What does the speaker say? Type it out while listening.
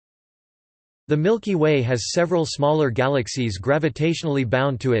The Milky Way has several smaller galaxies gravitationally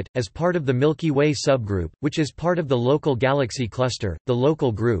bound to it, as part of the Milky Way subgroup, which is part of the local galaxy cluster, the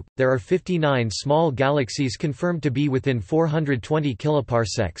local group. There are 59 small galaxies confirmed to be within 420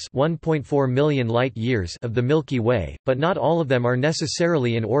 kiloparsecs (1.4 million light-years) of the Milky Way, but not all of them are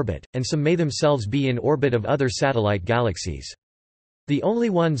necessarily in orbit, and some may themselves be in orbit of other satellite galaxies. The only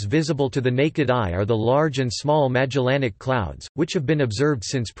ones visible to the naked eye are the Large and Small Magellanic Clouds, which have been observed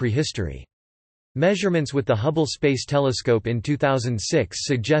since prehistory. Measurements with the Hubble Space Telescope in 2006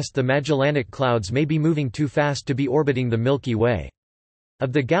 suggest the Magellanic Clouds may be moving too fast to be orbiting the Milky Way.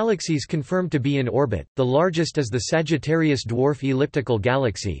 Of the galaxies confirmed to be in orbit, the largest is the Sagittarius Dwarf Elliptical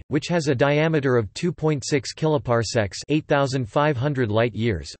Galaxy, which has a diameter of 2.6 kiloparsecs (8,500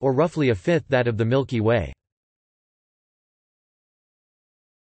 light-years) or roughly a fifth that of the Milky Way.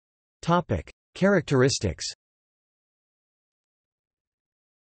 Characteristics.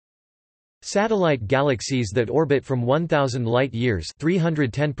 Satellite galaxies that orbit from 1,000 light-years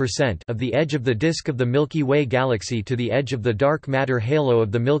 (310%) of the edge of the disk of the Milky Way galaxy to the edge of the dark matter halo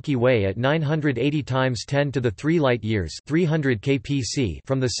of the Milky Way at 980 × 10⁻³ light-years (300 kpc)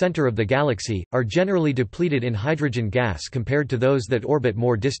 from the center of the galaxy, are generally depleted in hydrogen gas compared to those that orbit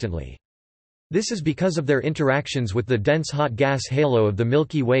more distantly. This is because of their interactions with the dense hot gas halo of the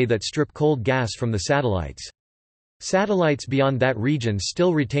Milky Way that strip cold gas from the satellites. Satellites beyond that region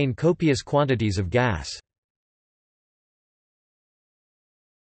still retain copious quantities of gas.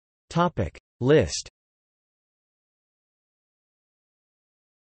 List.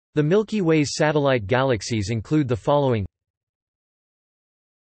 The Milky Way's satellite galaxies include the following.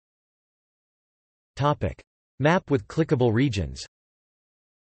 Map with clickable regions.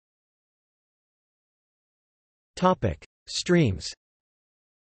 Streams.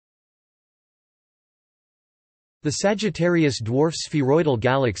 The Sagittarius Dwarf Spheroidal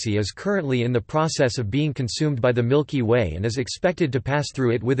Galaxy is currently in the process of being consumed by the Milky Way and is expected to pass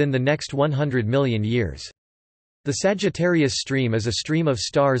through it within the next 100 million years. The Sagittarius stream is a stream of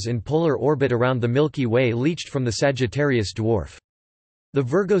stars in polar orbit around the Milky Way leached from the Sagittarius dwarf. The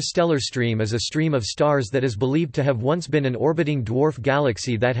Virgo stellar stream is a stream of stars that is believed to have once been an orbiting dwarf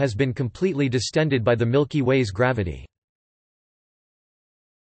galaxy that has been completely distended by the Milky Way's gravity.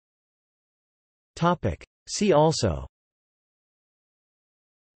 See also: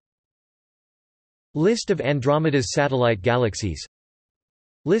 List of Andromeda's satellite galaxies,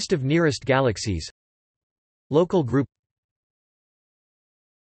 List of nearest galaxies, Local group.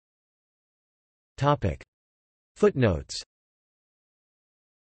 Footnotes.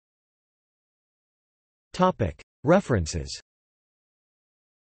 References.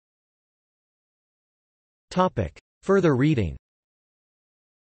 Further reading.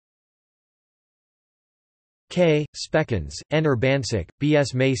 K. Speckens, N. Urbanczyk, B.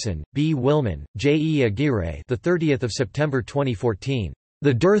 S. Mason, B. Willman, J. E. Aguirre. The 30th of September 2014.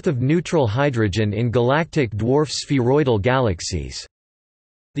 The Dearth of Neutral Hydrogen in Galactic Dwarf Spheroidal Galaxies.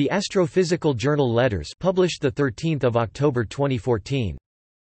 The Astrophysical Journal Letters, published the 13th of October 2014.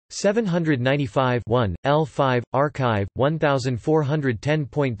 795 1, L5, Archive,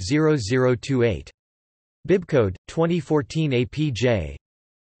 1410.0028. Bibcode, 2014 APJ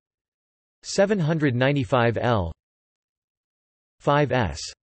 795 L 5s.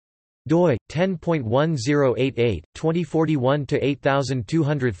 doi 10.1088 2041 to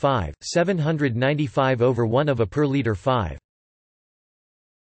 8205 795/1 of a per liter 5